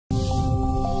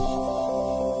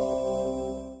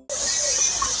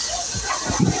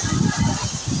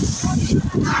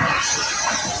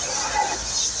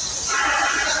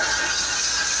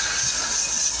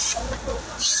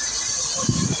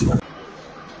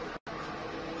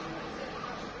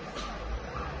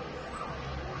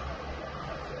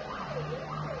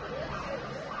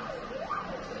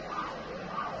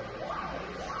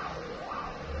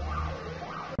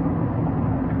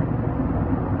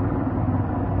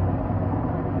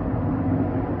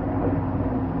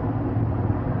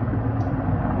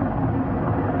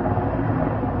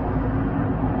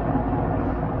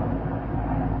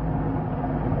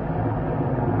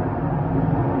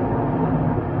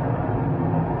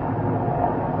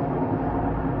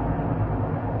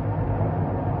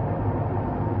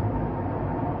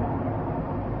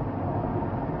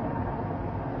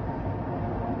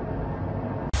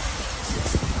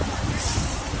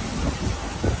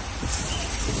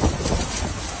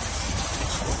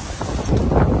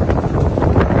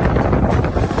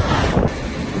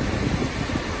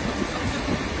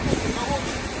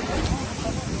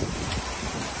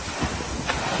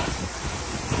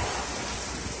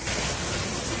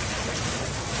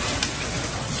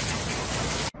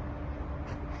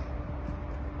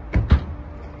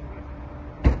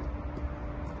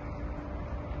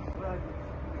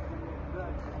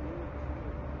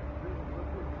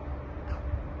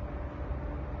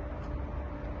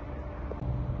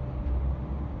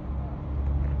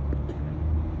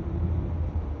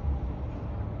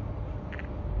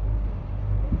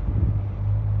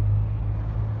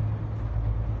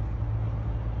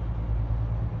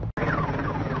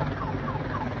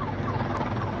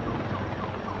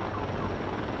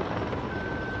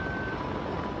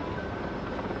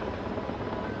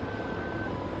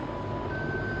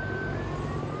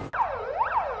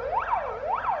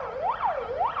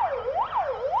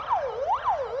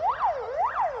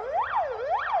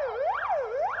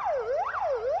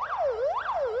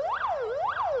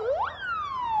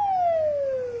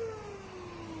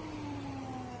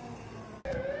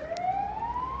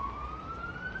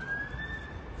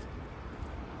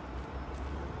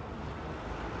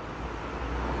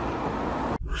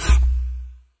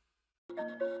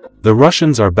The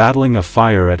Russians are battling a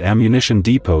fire at ammunition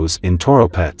depots in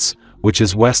Toropets, which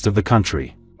is west of the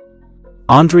country.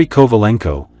 Andriy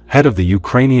Kovalenko, head of the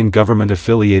Ukrainian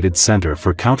government-affiliated Center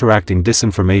for Counteracting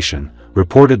Disinformation,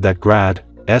 reported that Grad,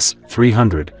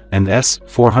 S-300, and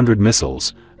S-400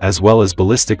 missiles, as well as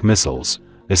ballistic missiles,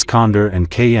 Iskander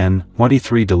and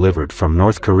KN-23 delivered from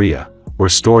North Korea, were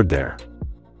stored there.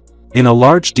 In a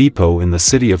large depot in the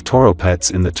city of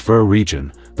Toropets in the Tver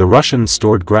region, the Russians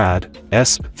stored Grad,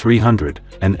 S-300,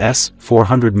 and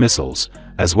S-400 missiles,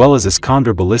 as well as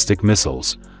Iskander ballistic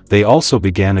missiles. They also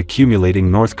began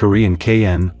accumulating North Korean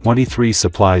KN-23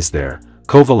 supplies there,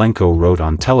 Kovalenko wrote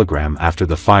on Telegram after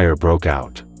the fire broke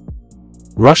out.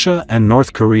 Russia and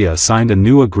North Korea signed a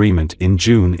new agreement in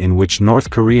June in which North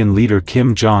Korean leader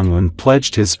Kim Jong-un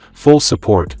pledged his full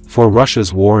support for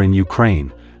Russia's war in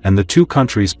Ukraine, and the two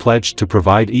countries pledged to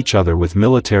provide each other with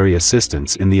military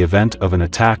assistance in the event of an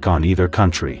attack on either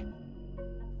country.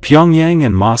 Pyongyang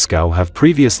and Moscow have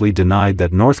previously denied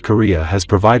that North Korea has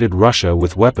provided Russia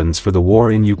with weapons for the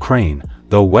war in Ukraine,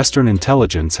 though Western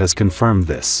intelligence has confirmed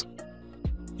this.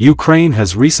 Ukraine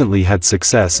has recently had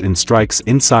success in strikes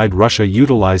inside Russia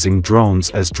utilizing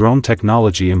drones as drone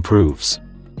technology improves.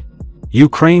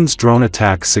 Ukraine's drone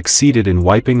attack succeeded in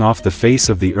wiping off the face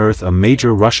of the earth a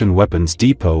major Russian weapons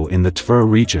depot in the Tver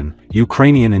region,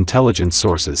 Ukrainian intelligence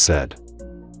sources said.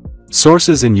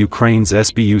 Sources in Ukraine's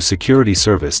SBU security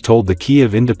service told the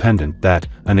Kiev Independent that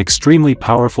an extremely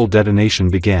powerful detonation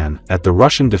began at the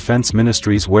Russian Defense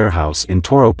Ministry's warehouse in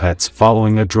Toropets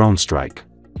following a drone strike.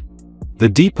 The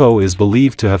depot is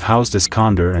believed to have housed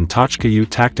Iskander and Tochka-U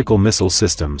tactical missile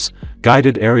systems,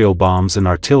 guided aerial bombs and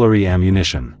artillery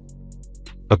ammunition.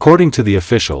 According to the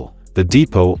official, the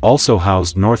depot also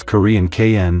housed North Korean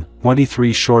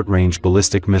KN-23 short-range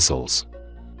ballistic missiles.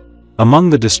 Among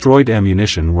the destroyed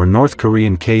ammunition were North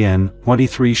Korean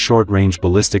KN-23 short-range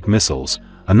ballistic missiles,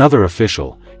 another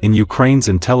official, in Ukraine's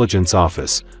intelligence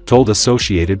office, told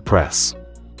Associated Press.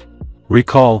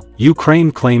 Recall,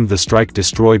 Ukraine claimed the strike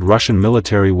destroyed Russian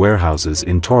military warehouses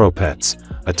in Toropets,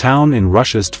 a town in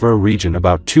Russia's Tver region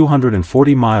about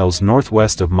 240 miles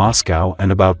northwest of Moscow and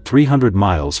about 300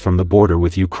 miles from the border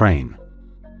with Ukraine.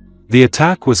 The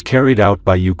attack was carried out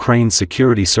by Ukraine's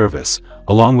security service,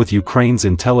 along with Ukraine's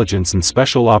intelligence and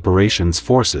special operations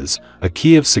forces, a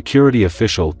Kiev security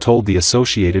official told the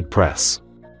Associated Press.